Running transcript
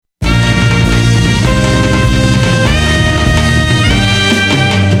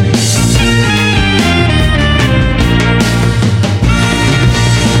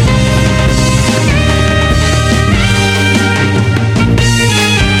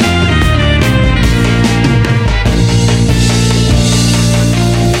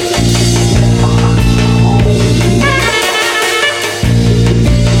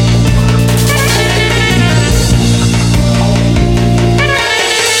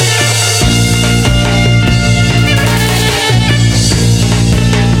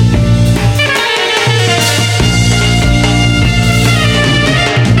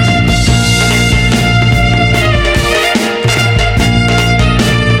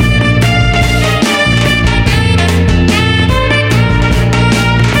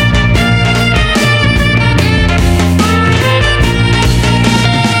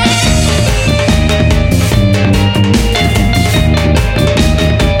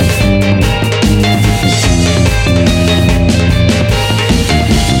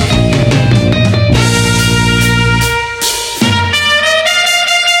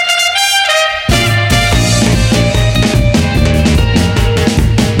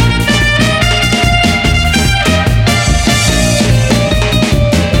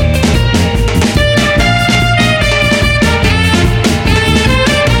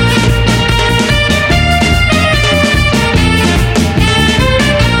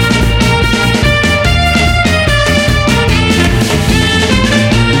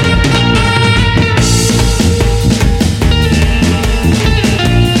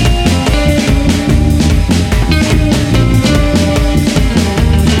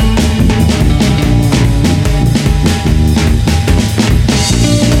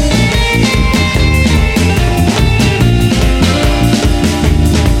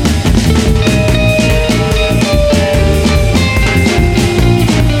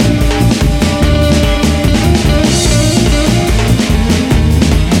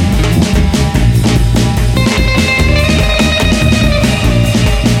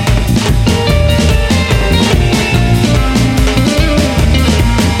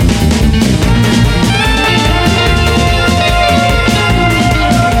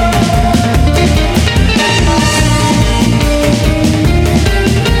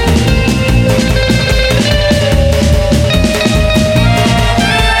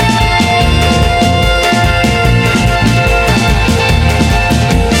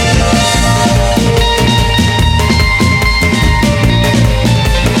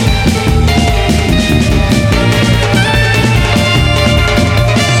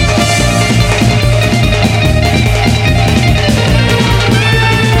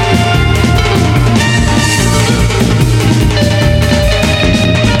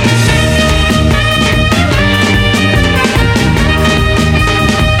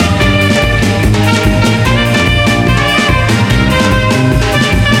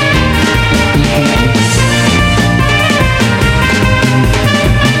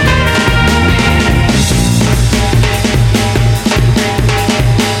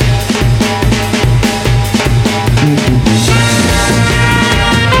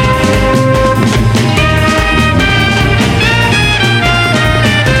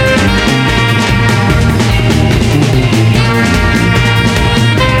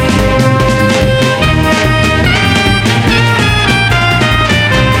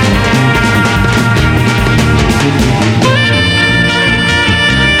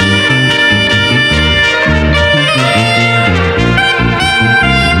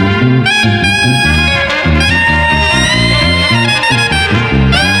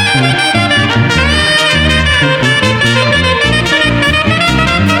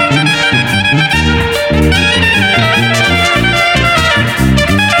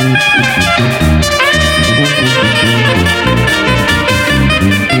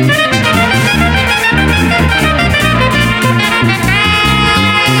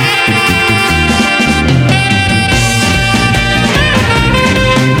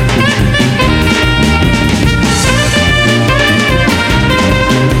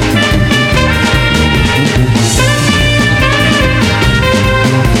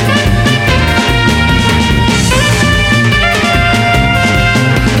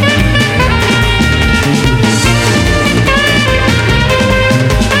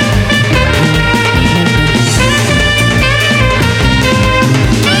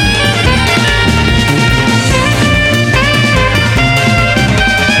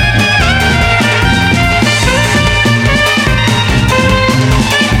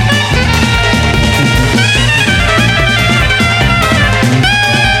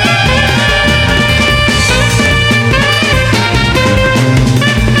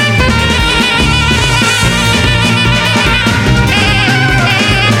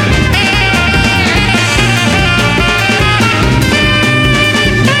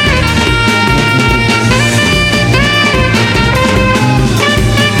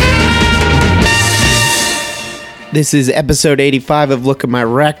This is episode 85 of Look at My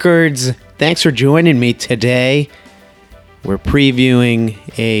Records. Thanks for joining me today. We're previewing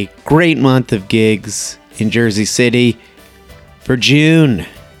a great month of gigs in Jersey City for June.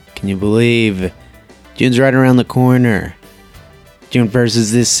 Can you believe? June's right around the corner. June 1st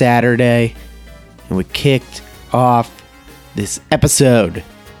is this Saturday, and we kicked off this episode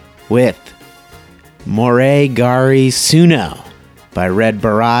with More Gari Suno by Red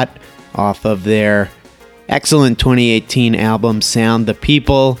Baraat off of their excellent 2018 album Sound the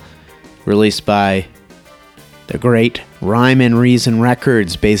People, released by the great Rhyme and Reason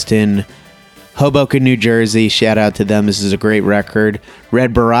Records based in Hoboken, New Jersey. Shout out to them. This is a great record.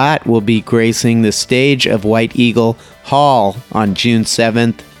 Red Baraat will be gracing the stage of White Eagle Hall on June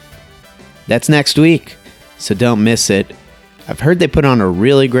 7th. That's next week, so don't miss it. I've heard they put on a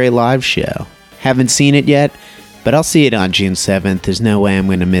really great live show. Haven't seen it yet, but I'll see it on June 7th. There's no way I'm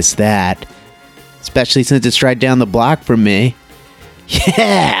going to miss that. Especially since it's right down the block from me.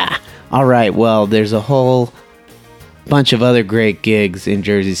 Yeah! Alright, well, there's a whole bunch of other great gigs in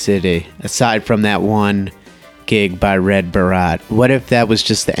Jersey City, aside from that one gig by Red Baraat. What if that was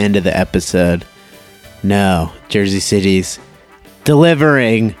just the end of the episode? No, Jersey City's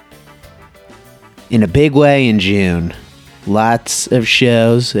delivering in a big way in June. Lots of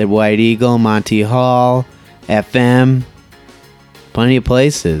shows at White Eagle, Monty Hall, FM, plenty of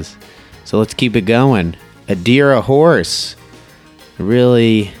places. So let's keep it going. A Deer, a Horse, a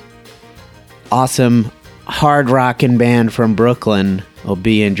really awesome hard rockin' band from Brooklyn will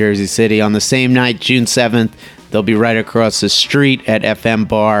be in Jersey City on the same night, June 7th. They'll be right across the street at FM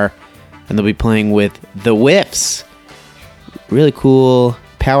Bar, and they'll be playing with The Whiffs. Really cool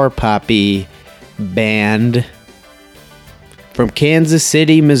power poppy band from Kansas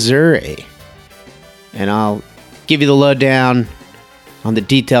City, Missouri. And I'll give you the lowdown on the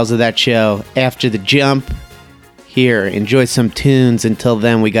details of that show after the jump. Here, enjoy some tunes. Until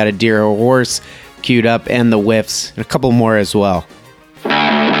then, we got A Deer, a Horse queued up, and The Whiffs, and a couple more as well.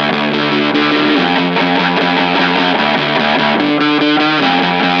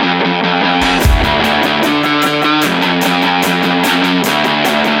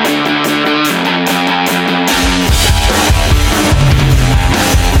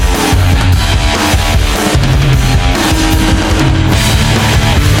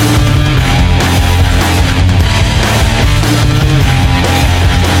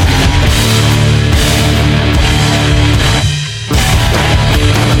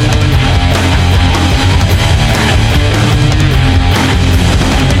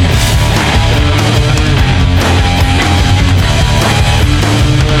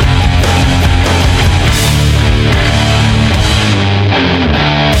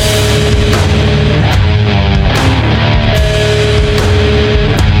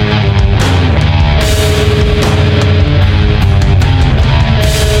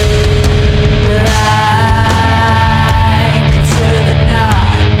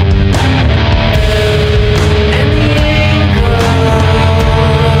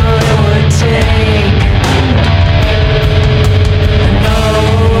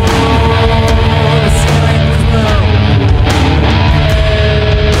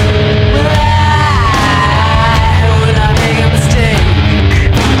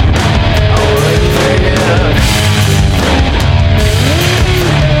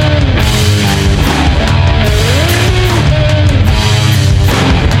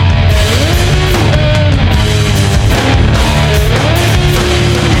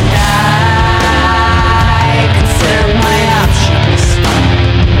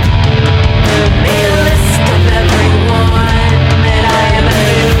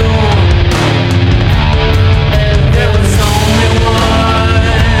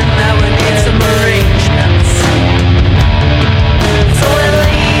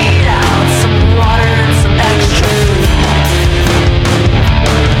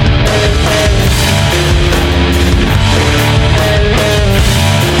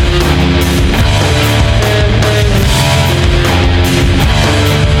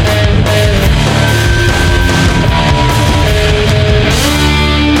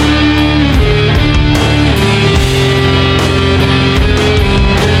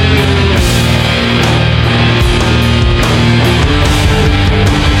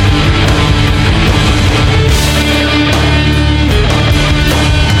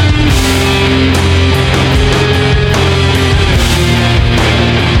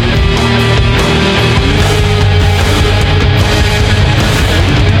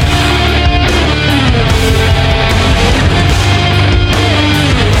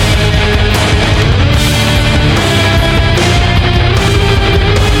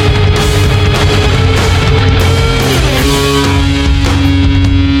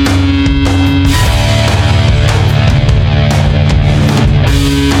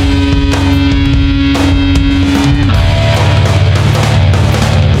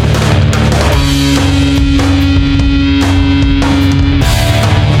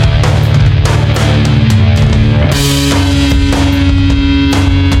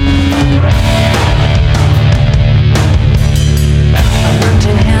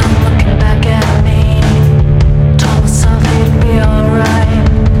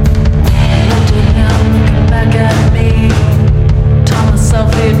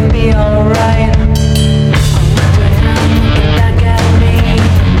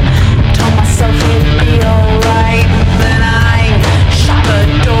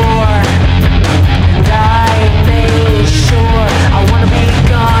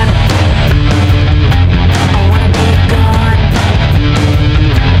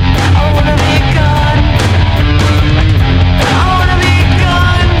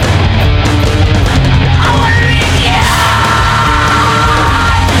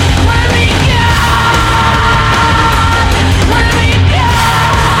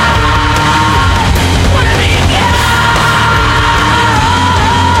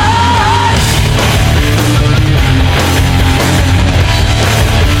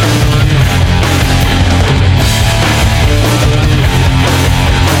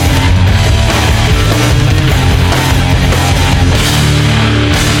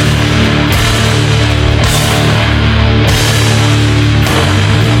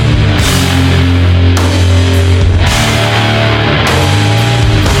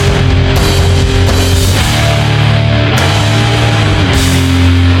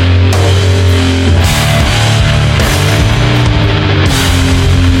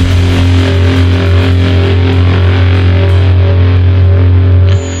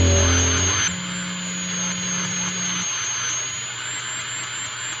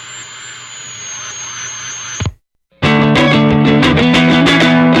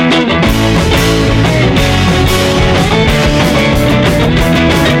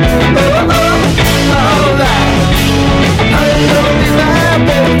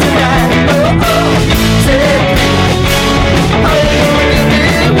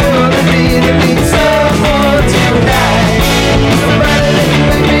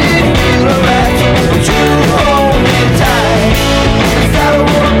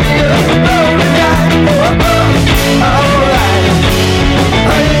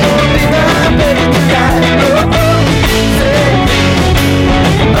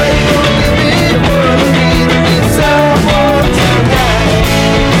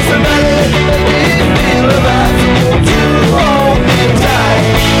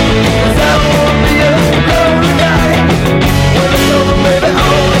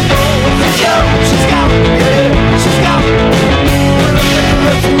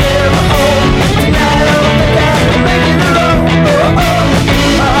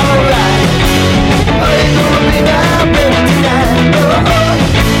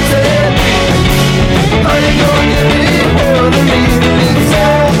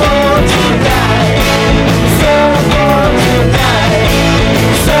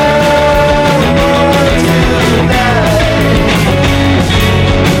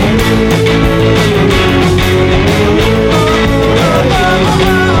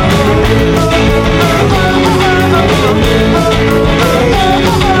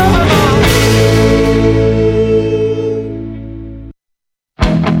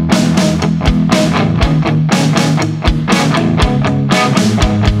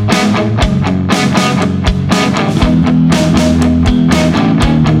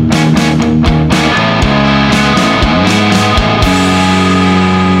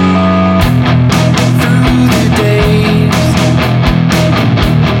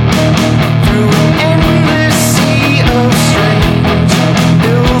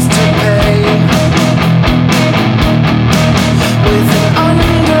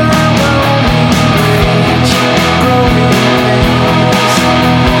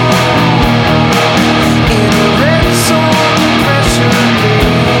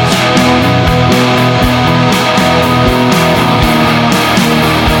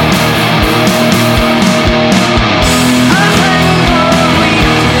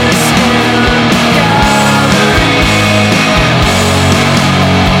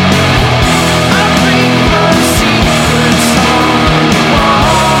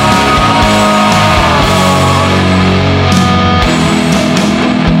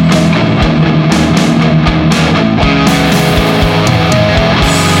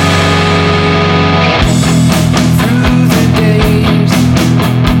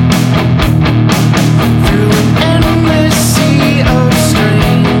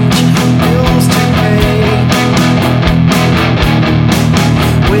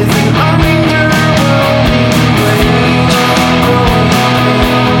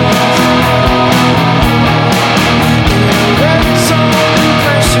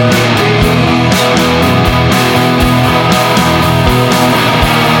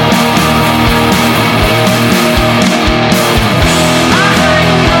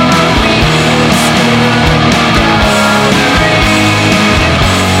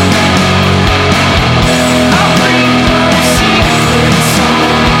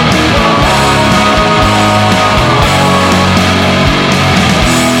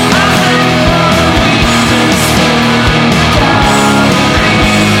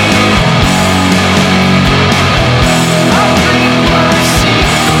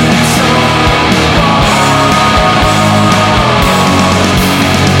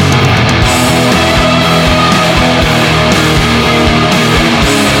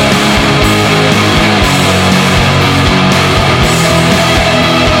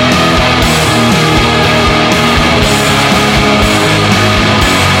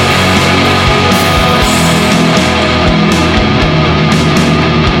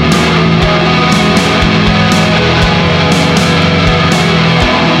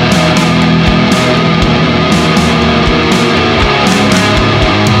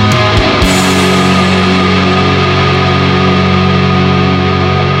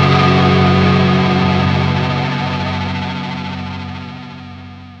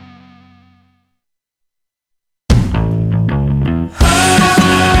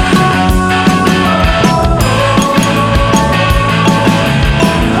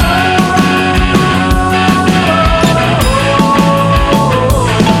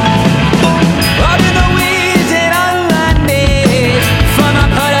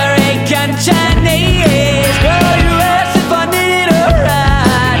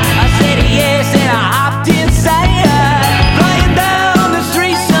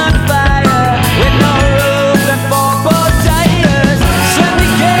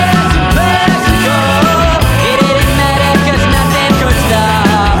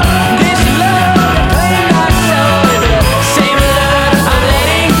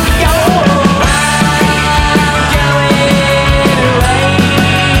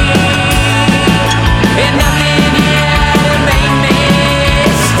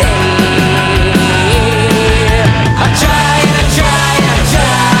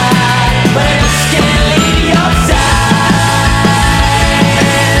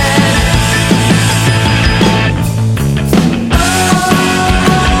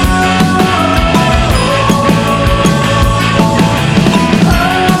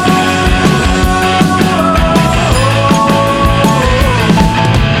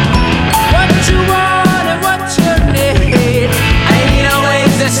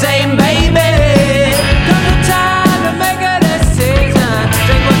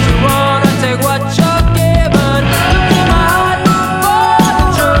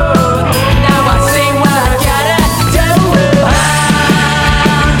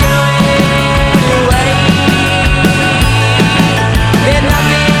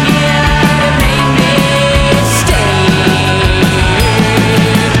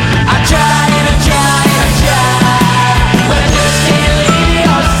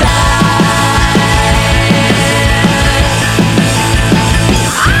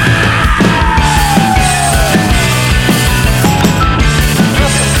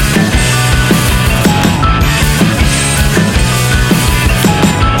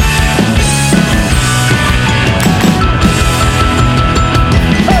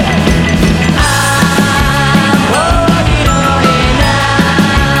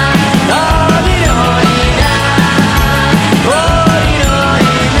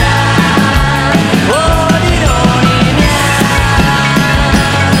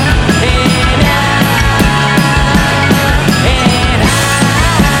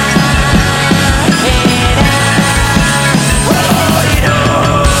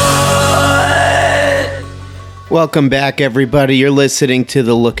 Welcome back, everybody. You're listening to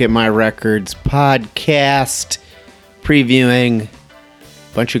the Look at My Records podcast, previewing a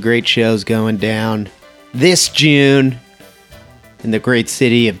bunch of great shows going down this June in the great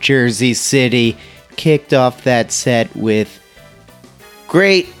city of Jersey City. Kicked off that set with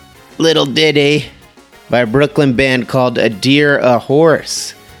great little ditty by a Brooklyn band called A Deer, a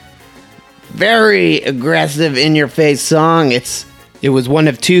Horse. Very aggressive, in-your-face song. It was one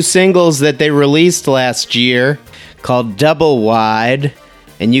of two singles that they released last year called Double Wide,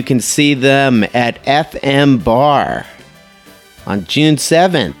 and you can see them at FM Bar on June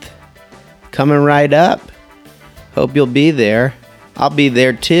 7th. Coming right up. Hope you'll be there. I'll be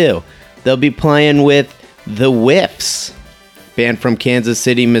there too. They'll be playing with The Whiffs, band from Kansas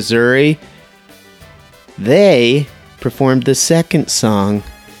City, Missouri. They performed the second song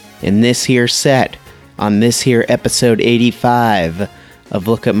in this here set on this here episode 85 of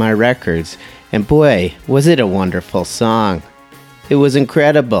Look at My Records. And boy, was it a wonderful song. It was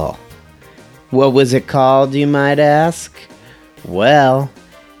incredible. What was it called, you might ask? Well,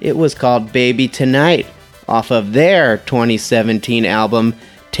 it was called Baby Tonight, off of their 2017 album,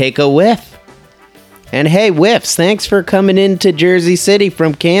 Take a Whiff. And hey, Whiffs, thanks for coming into Jersey City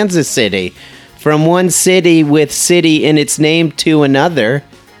from Kansas City. From one city with city in its name to another.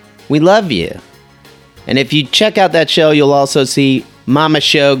 We love you. And if you check out that show, you'll also see Mama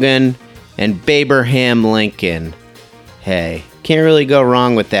Shogun and Baberham Lincoln. Hey, can't really go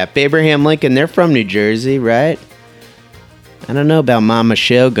wrong with that. Baberham Lincoln, they're from New Jersey, right? I don't know about Mama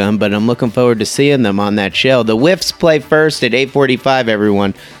Shogun, but I'm looking forward to seeing them on that show. The Whiffs play first at 8:45,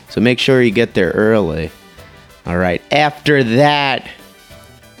 everyone, so make sure you get there early. All right, after that,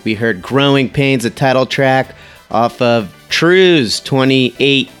 we heard Growing Pains, a title track off of True's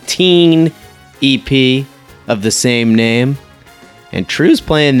 2018 EP of the same name. And True's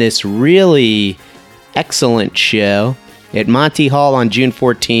playing this really excellent show at Monty Hall on June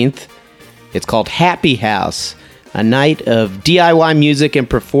 14th. It's called Happy House, a night of DIY music and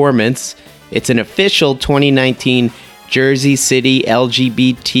performance. It's an official 2019 Jersey City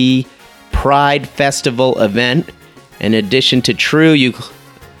LGBT Pride Festival event. In addition to True,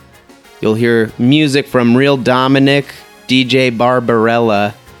 you'll hear music from Real Dominic, DJ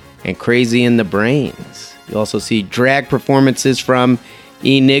Barbarella, and Crazy in the Brains. You'll also see drag performances from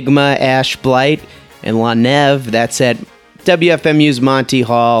Enigma, Ash Blight, and La Neve. That's at WFMU's Monty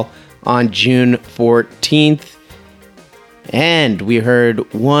Hall on June 14th. And we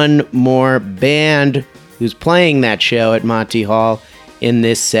heard one more band who's playing that show at Monty Hall in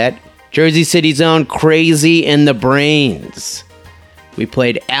this set. Jersey City's own Crazy in the Brains. We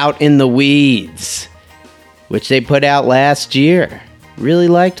played Out in the Weeds, which they put out last year. Really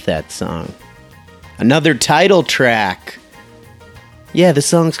liked that song. Another title track. Yeah, the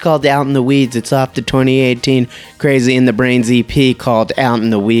song's called Out in the Weeds. It's off the 2018 Crazy in the Brains EP called Out in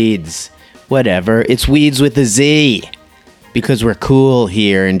the Weeds. Whatever. It's Weeds with a Z. Because we're cool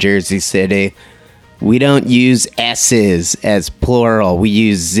here in Jersey City. We don't use S's as plural. We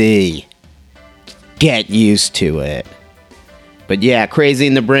use Z. Get used to it. But yeah, Crazy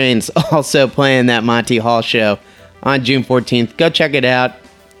in the Brains also playing that Monty Hall show on June 14th. Go check it out.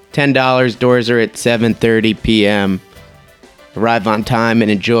 $10. Doors are at 7:30 p.m. Arrive on time and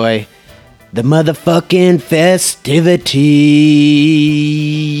enjoy the motherfucking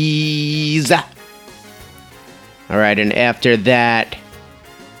festivities. All right, and after that,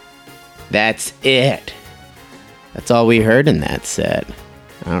 that's it. That's all we heard in that set.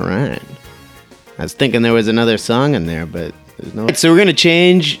 All right. I was thinking there was another song in there, but there's no. So we're going to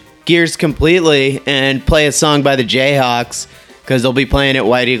change gears completely and play a song by the Jayhawks because they'll be playing at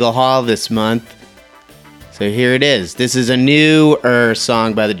White Eagle Hall this month. So here it is. This is a newer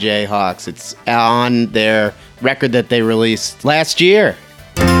song by the Jayhawks. It's on their record that they released last year.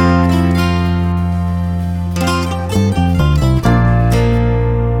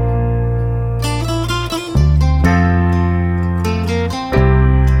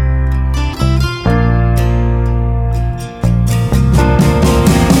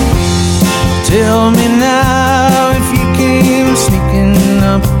 Tell me now if you came sneaking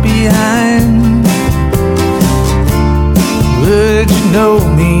up behind. Would you know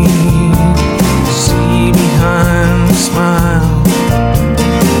me? See behind the smile.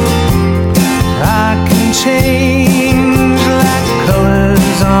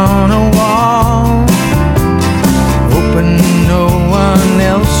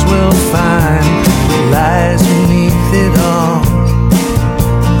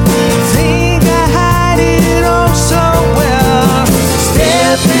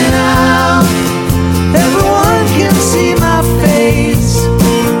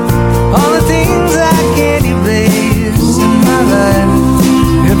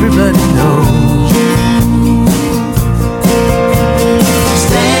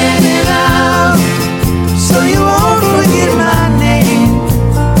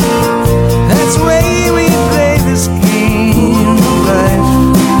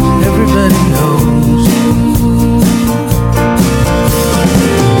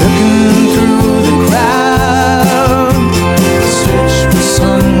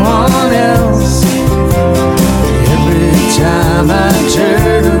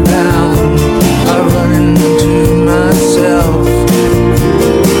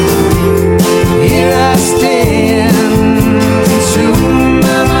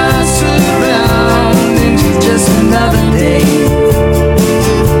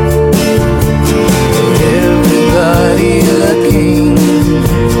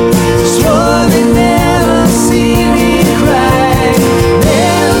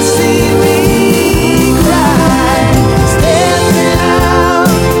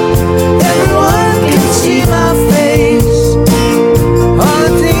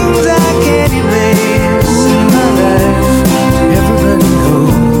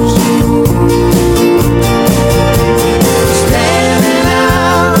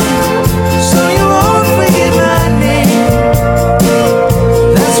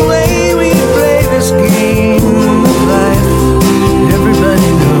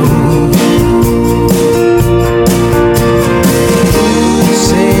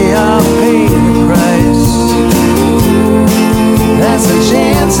 that's a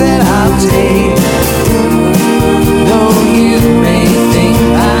chance that I'll take. Though you may think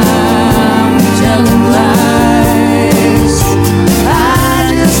I'm telling lies, I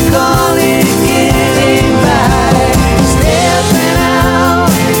just call it getting by. Stepping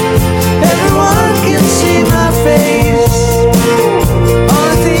out, everyone can see my face. All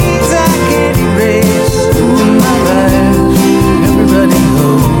the things I can't erase in my life, everybody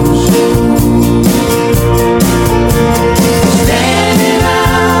knows. Standing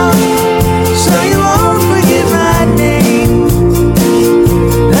out, so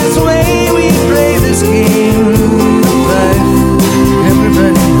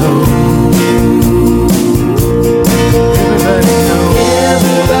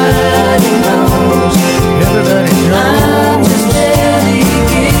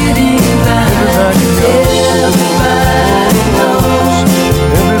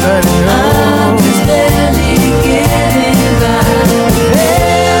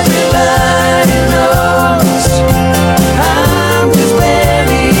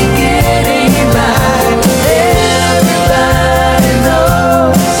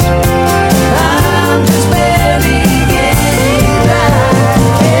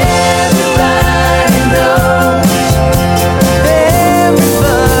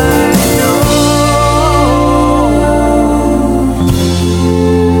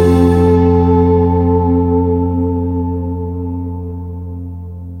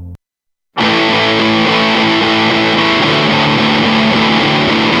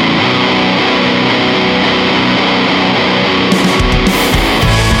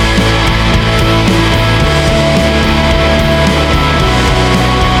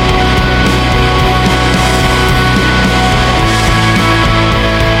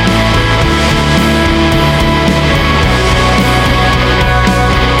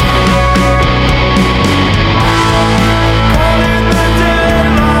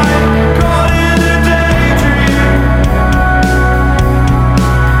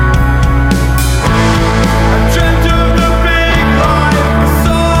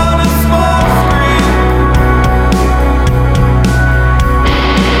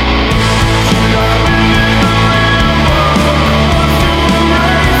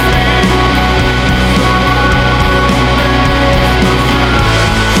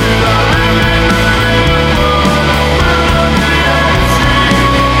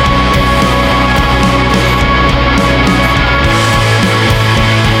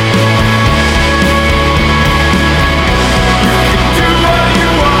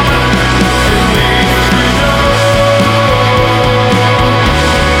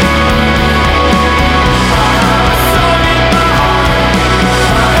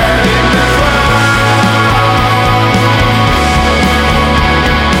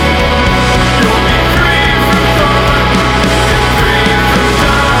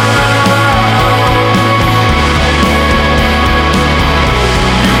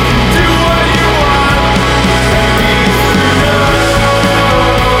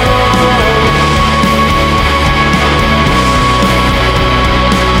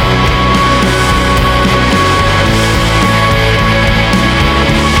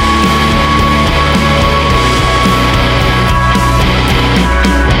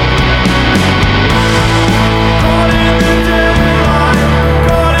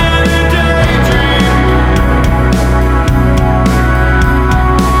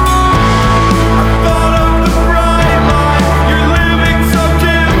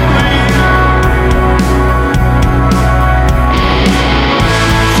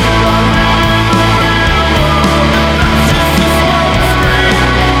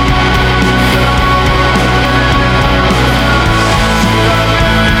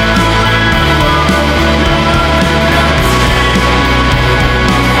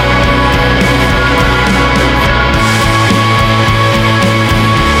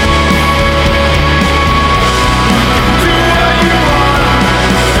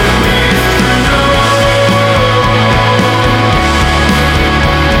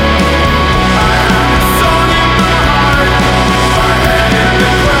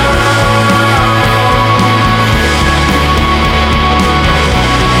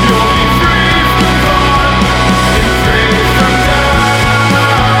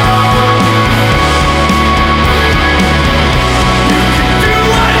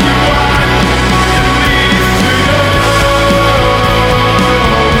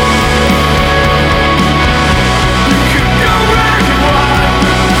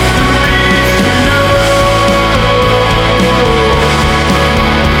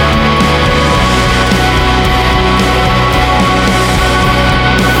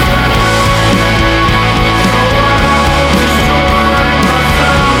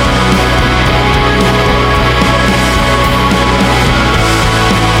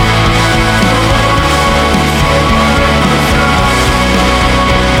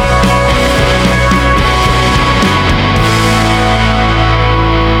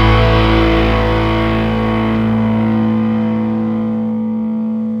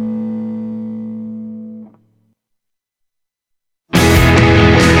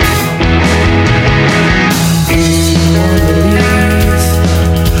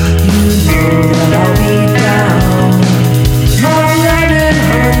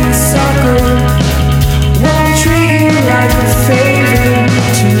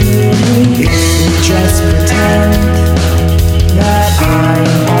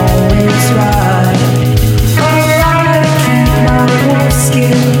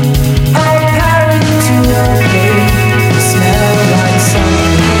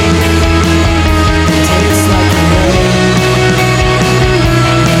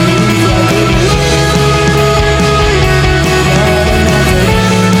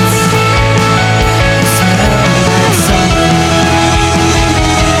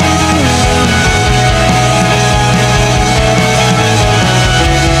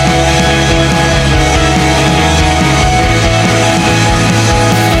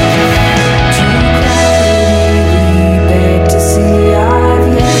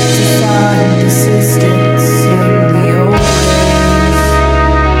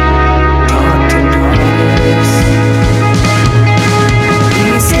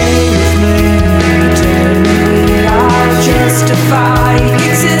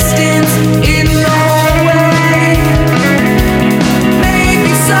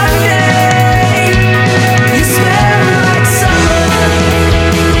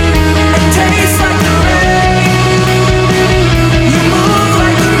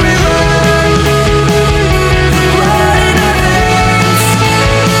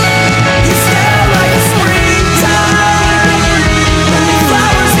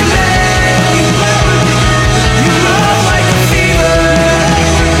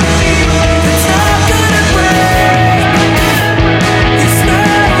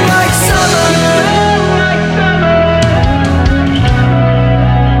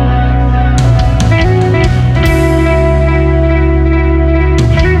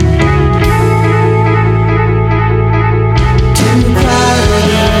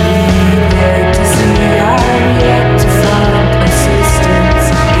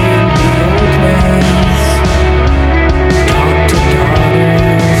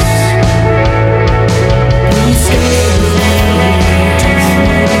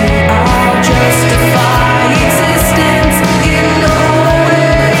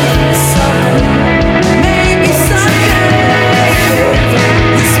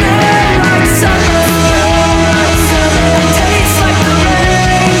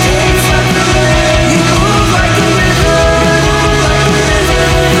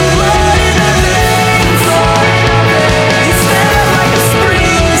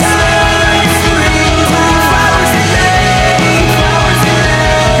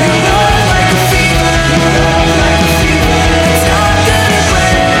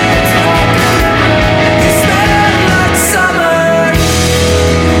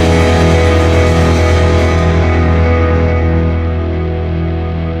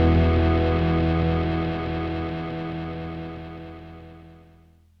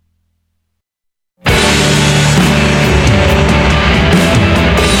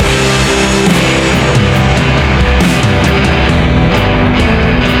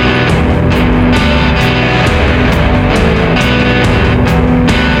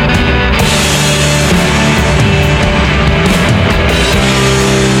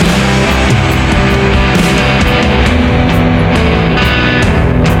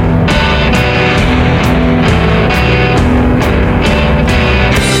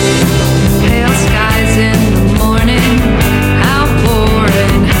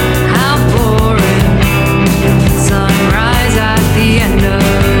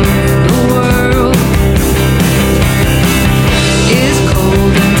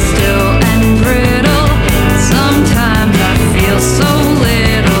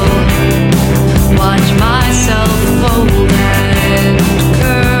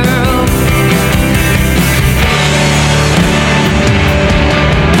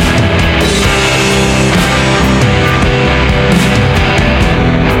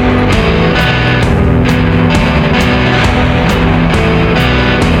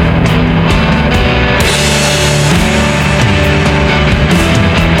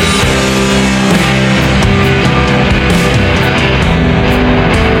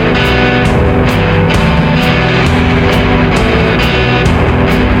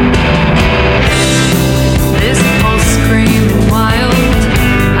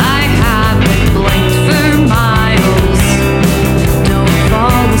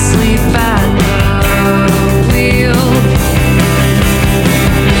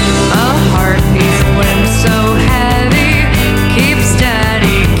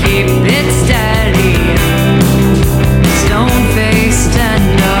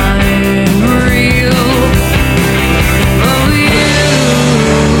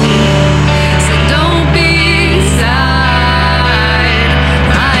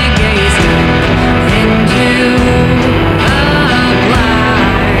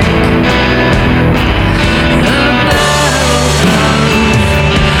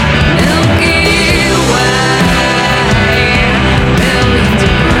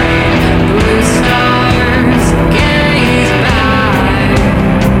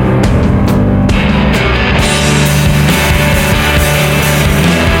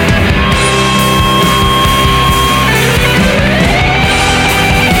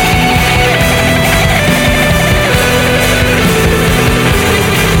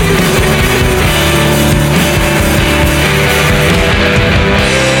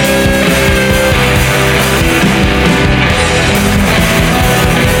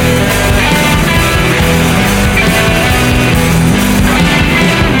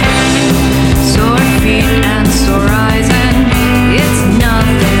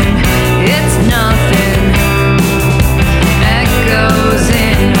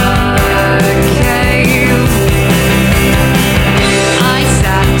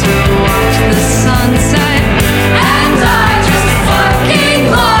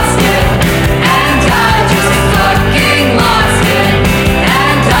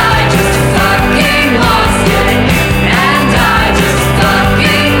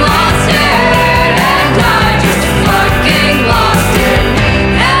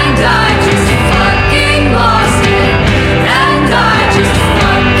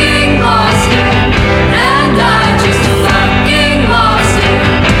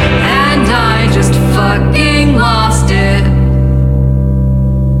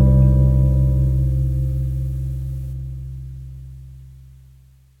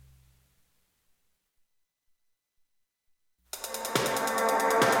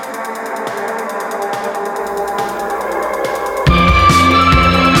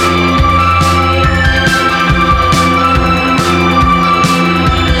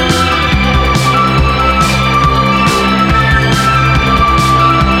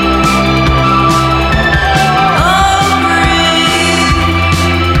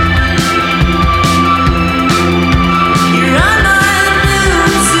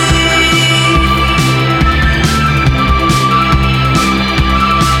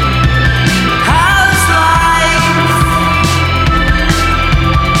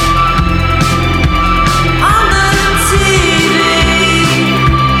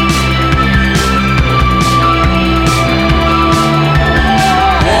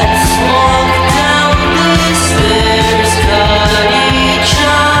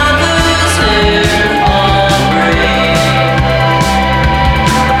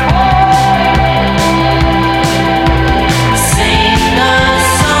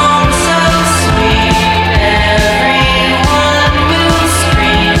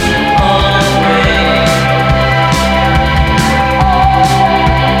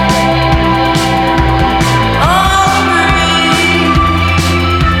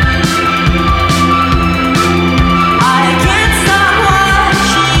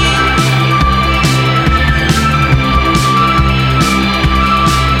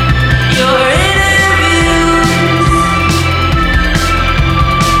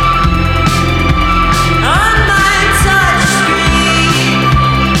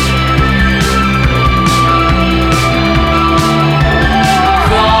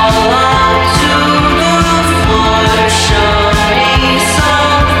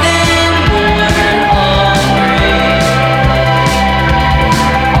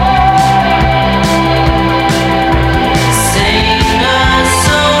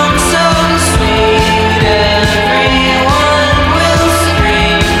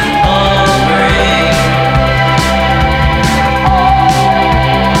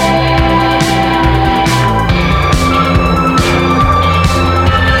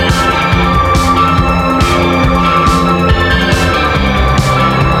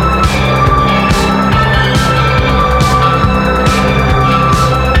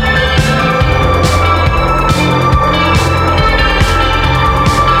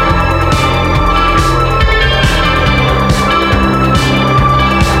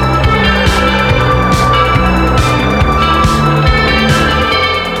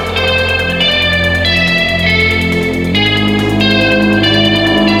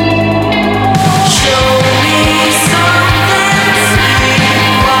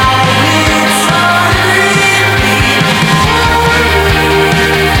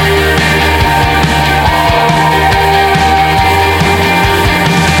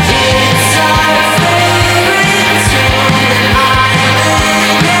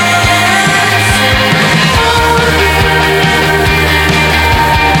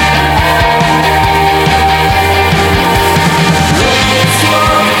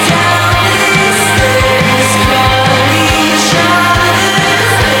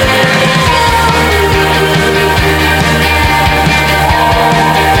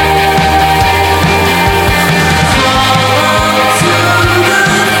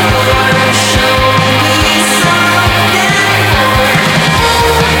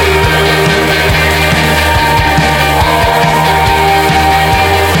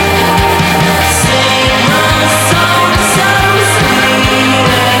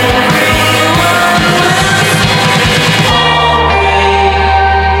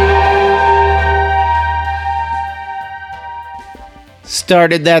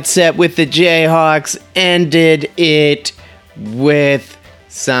Started that set with the Jayhawks, ended it with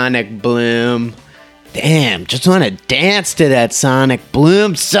Sonic Bloom. Damn, just want to dance to that Sonic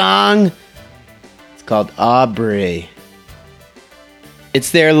Bloom song. It's called Aubrey.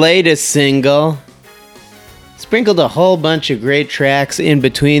 It's their latest single. Sprinkled a whole bunch of great tracks in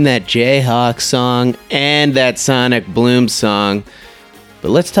between that Jayhawk song and that Sonic Bloom song. But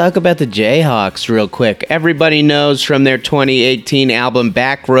let's talk about the Jayhawks real quick. Everybody knows from their 2018 album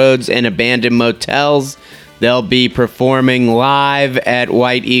Backroads and Abandoned Motels, they'll be performing live at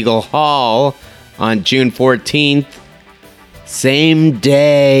White Eagle Hall on June 14th. Same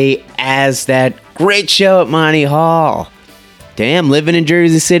day as that great show at Monty Hall. Damn, living in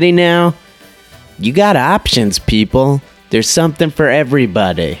Jersey City now? You got options, people. There's something for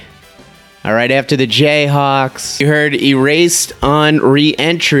everybody. All right, after the Jayhawks, you heard Erased on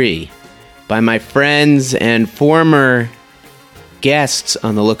Re-Entry by my friends and former guests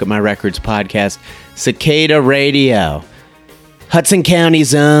on the Look at My Records podcast, Cicada Radio. Hudson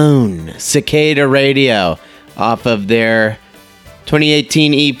County's own Cicada Radio, off of their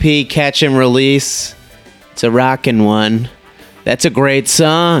 2018 EP, Catch and Release. It's a rockin' one. That's a great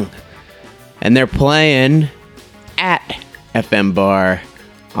song. And they're playing at FM Bar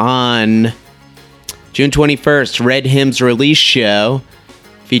on June 21st, Red Hymns release show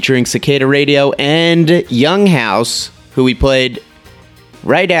featuring Cicada Radio and Young House, who we played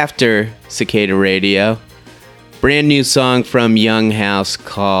right after Cicada Radio. Brand new song from Young House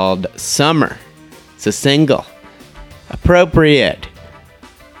called Summer. It's a single. Appropriate.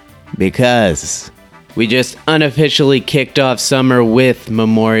 Because we just unofficially kicked off summer with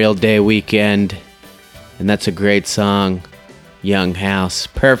Memorial Day weekend. And that's a great song. Young House.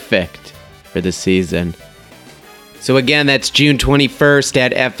 Perfect for the season. So again, that's June 21st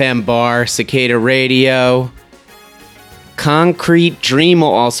at FM Bar, Cicada Radio. Concrete Dream will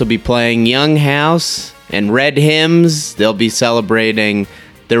also be playing. Young House and Red Hymns, they'll be celebrating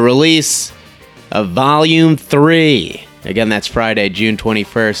the release of Volume 3. Again, that's Friday, June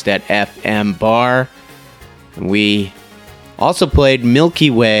 21st at FM Bar. And we also played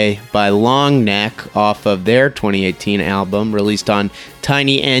Milky Way by Long Neck off of their 2018 album, released on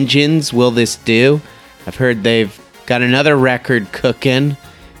Tiny Engines, Will This Do? I've heard they've got another record cooking.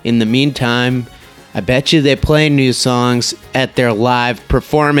 In the meantime, I bet you they play new songs at their live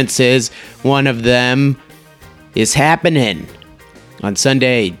performances. One of them is happening on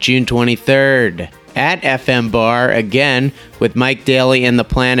Sunday, June 23rd at FM Bar, again with Mike Daly and the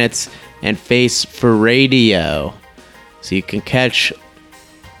Planets and Face for Radio. So you can catch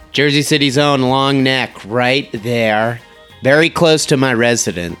Jersey City's own Long Neck right there, very close to my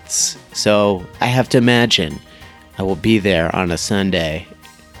residence. So I have to imagine I will be there on a Sunday,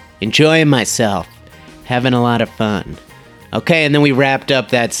 enjoying myself, having a lot of fun. Okay, and then we wrapped up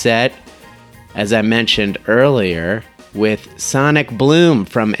that set, as I mentioned earlier, with Sonic Bloom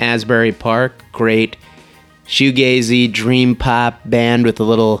from Asbury Park. Great shoegazy dream pop band with a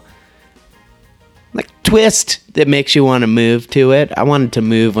little twist that makes you want to move to it. I wanted to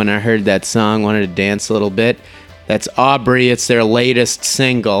move when I heard that song, wanted to dance a little bit. That's Aubrey. It's their latest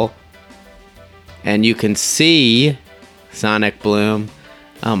single. And you can see Sonic Bloom.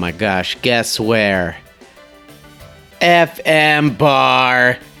 Oh my gosh, guess where? FM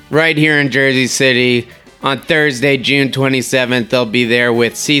Bar, right here in Jersey City. On Thursday, June 27th, they'll be there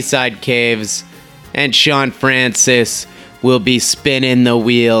with Seaside Caves, and Sean Francis will be spinning the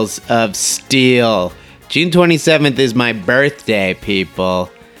wheels of steel. June 27th is my birthday,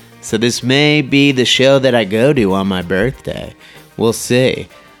 people. So this may be the show that I go to on my birthday. We'll see.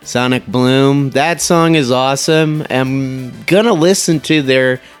 Sonic Bloom, that song is awesome. I'm gonna listen to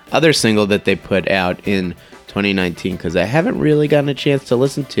their other single that they put out in 2019 because I haven't really gotten a chance to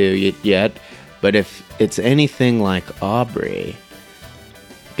listen to it yet. But if it's anything like Aubrey,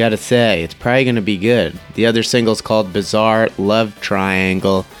 gotta say, it's probably gonna be good. The other single's called Bizarre Love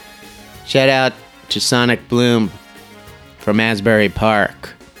Triangle. Shout out to Sonic Bloom from Asbury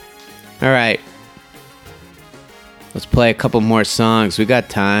Park. Alright. Let's play a couple more songs. We got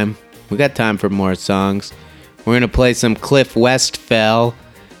time. We got time for more songs. We're gonna play some Cliff Westphal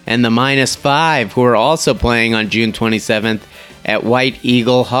and the -5, who are also playing on June 27th at White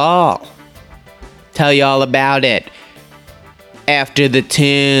Eagle Hall. Tell you all about it after the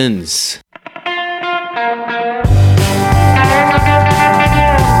tunes.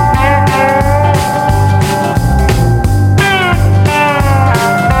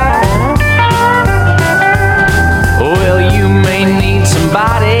 Well, you may need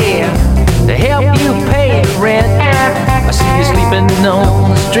somebody to help you pay the rent. I see you sleeping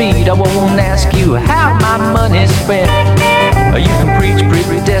on the street. I won't ask you how my money's spent. You can preach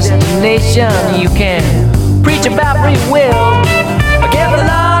nation. You can preach about free will, get the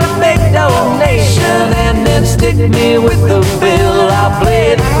Lord a big donation, and then stick me with the bill. I'll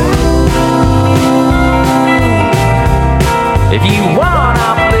play the fool. If you want,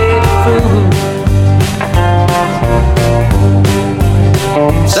 I'll play the fool.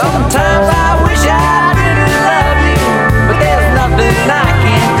 Sometimes I wish I didn't love you, but there's nothing I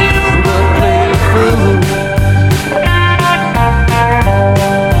can do but play the fool.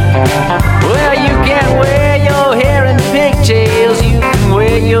 Well, you can wear your hair in pigtails, you can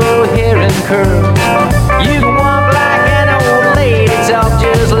wear your hair in curls, you can walk like an old lady, talk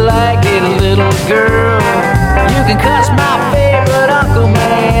just like a little girl. You can cuss my favorite Uncle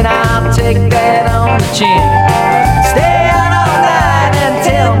Man, I'll take that on the chin. Stay out all night and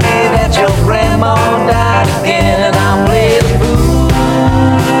tell me that your grandma died again. I'll play the fool.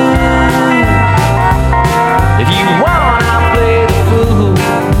 If you want, I'll play the fool.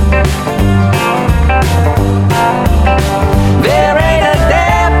 There ain't a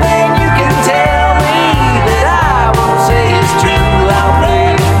damn thing you can tell me that I won't say is true. I'll play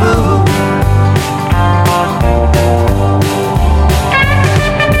the fool.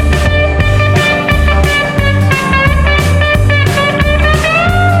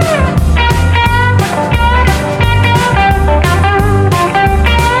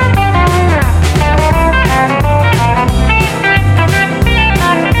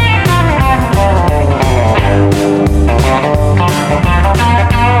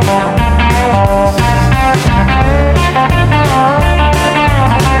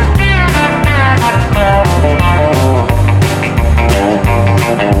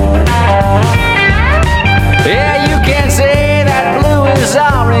 Yeah, you can say that blue is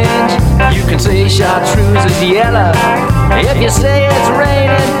orange, you can say chartreuse is yellow. If you say it's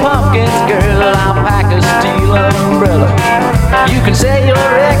raining pumpkins, girl, I'll pack a steel umbrella. You can say your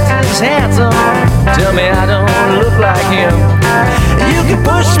ex is handsome, tell me I don't look like him. You can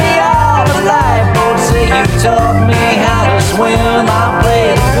push me off the lifeboat, say you taught me how to swim. I'll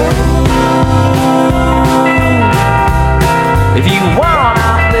play the fool. If you want,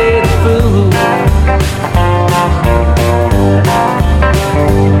 I'll play the fool.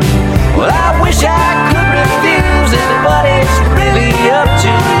 Well, I wish I could refuse it, but it's really up to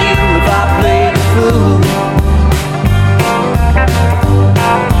you if I play the fool.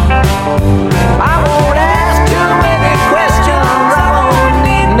 I won't ask too many questions, I won't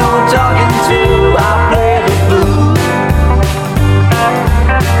need no talking to. I'll play the fool.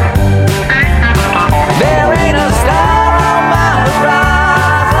 There ain't a star on my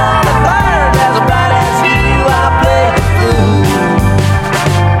horizon, a bird as bright as you. I'll play the fool.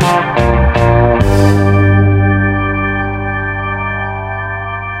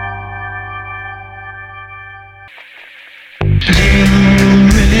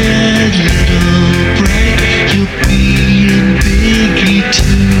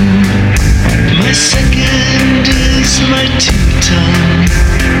 My second is my two-tone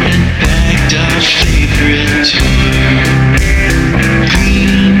and bagged our favorite tour.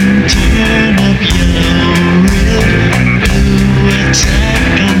 Green turnip, yellow rib, blue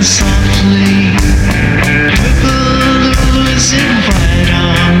attack on softly, purple oozing white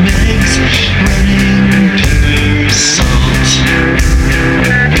arm eggs, running pepper salt.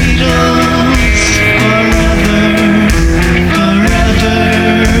 Beatles forever, forever,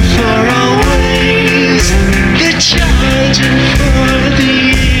 for always. They're charging for the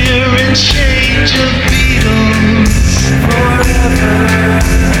year and change of Beatles. Forever,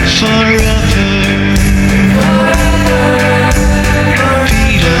 forever,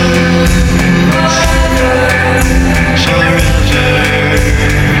 Beatles.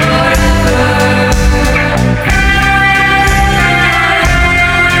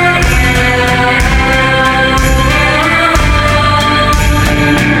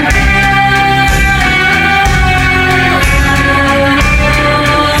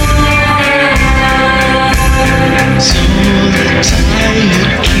 So the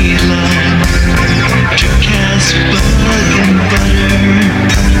tired key line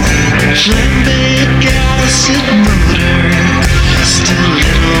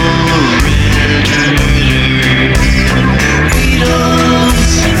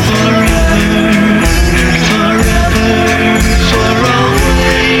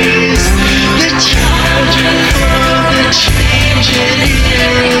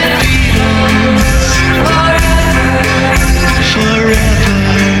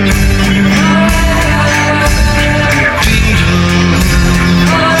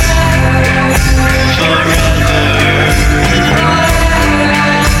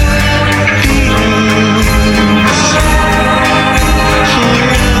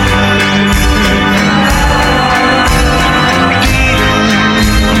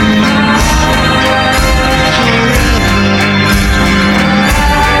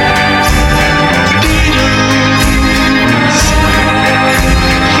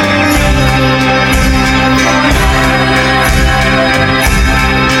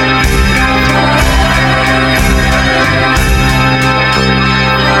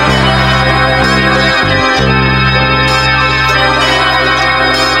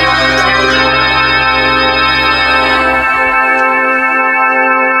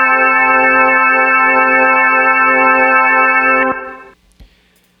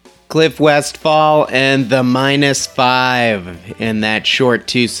Cliff Westfall and the -5 in that short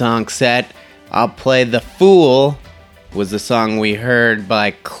 2-song set. I'll Play the Fool was the song we heard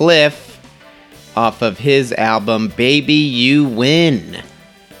by Cliff off of his album Baby You Win,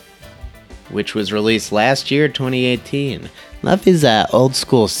 which was released last year, 2018. Love his old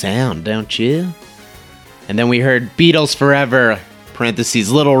school sound, don't you? And then we heard Beatles Forever,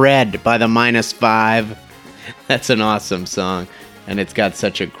 parentheses, Little Red by the -5. That's an awesome song, and it's got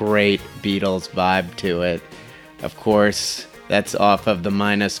such a great Beatles vibe to it. Of course, that's off of the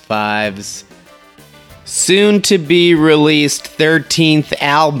 -5's soon to be released 13th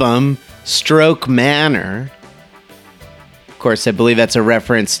album, Stroke Manor. Of course, I believe that's a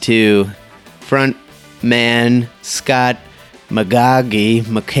reference to frontman Scott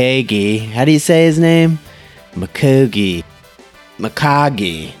McCaughey. How do you say his name? McCaughey.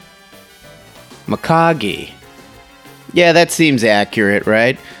 Yeah, that seems accurate,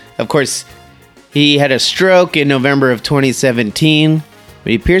 right? Of course, he had a stroke in November of 2017, but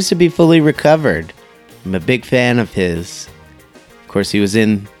he appears to be fully recovered. I'm a big fan of his. Of course, he was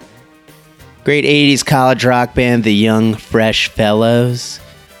in great 80s college rock band, the Young Fresh Fellows.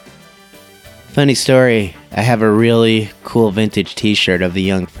 Funny story, I have a really cool vintage t-shirt of the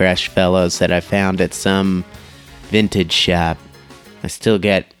Young Fresh Fellows that I found at some vintage shop. I still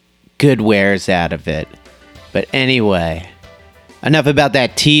get good wares out of it. But anyway, enough about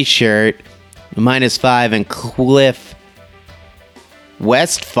that t-shirt. -5 and Cliff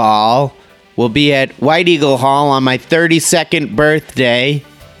Westfall will be at White Eagle Hall on my 32nd birthday,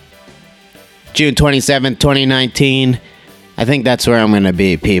 June 27th, 2019. I think that's where I'm going to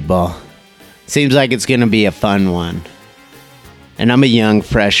be, people. Seems like it's going to be a fun one. And I'm a young,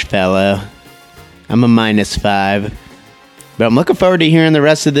 fresh fellow. I'm a -5. But I'm looking forward to hearing the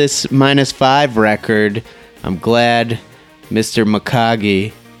rest of this -5 record. I'm glad Mr.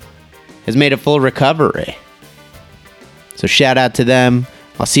 McCaughey has made a full recovery. So shout out to them.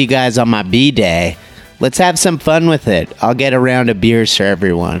 I'll see you guys on my B-Day. Let's have some fun with it. I'll get a round of beers for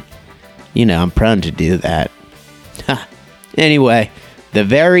everyone. You know, I'm prone to do that. Anyway, the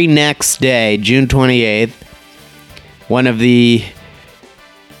very next day, June 28th, one of the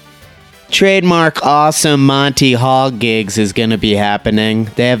trademark awesome Monty Hall gigs is going to be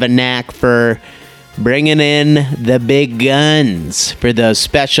happening. They have a knack for bringing in the big guns for those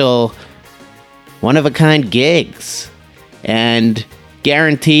special one-of-a-kind gigs. And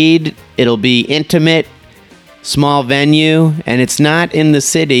guaranteed, it'll be intimate, small venue, and it's not in the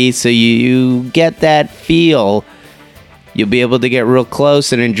city, so you get that feel. You'll be able to get real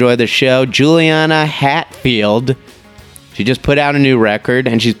close and enjoy the show. Juliana Hatfield, she just put out a new record,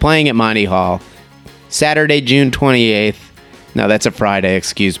 and she's playing at Monty Hall. Saturday, June 28th. No, that's a Friday,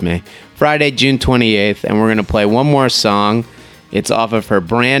 excuse me. Friday, June 28th, and we're going to play one more song. It's off of her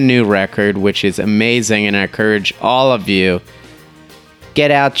brand new record, which is amazing, and I encourage all of you,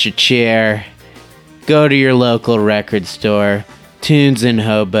 get out your chair, go to your local record store, Tunes in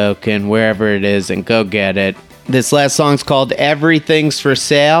Hoboken, wherever it is, and go get it. This last song's called Everything's for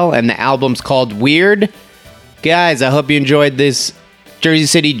Sale, and the album's called Weird. Guys, I hope you enjoyed this Jersey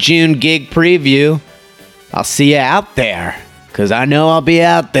City June gig preview. I'll see you out there, because I know I'll be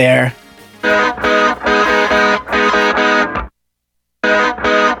out there.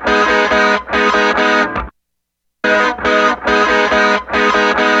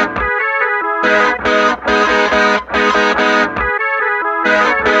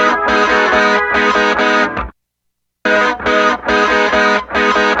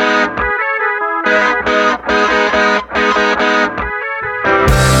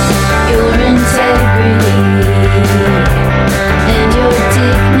 Your integrity and your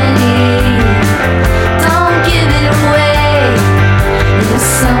dignity, don't give it away unless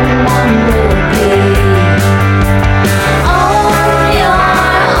someone will pay. Own your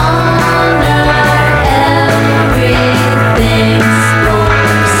honor, everything's for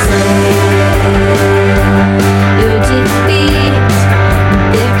sale. Your defeat,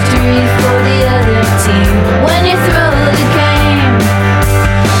 victory for the other team. When you throw the game,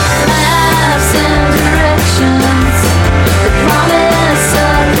 maps and directions, the promise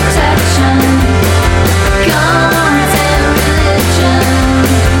of protection, guns and religion,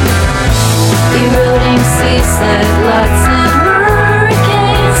 eroding seaside lots and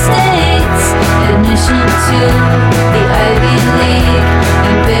hurricane states, admission to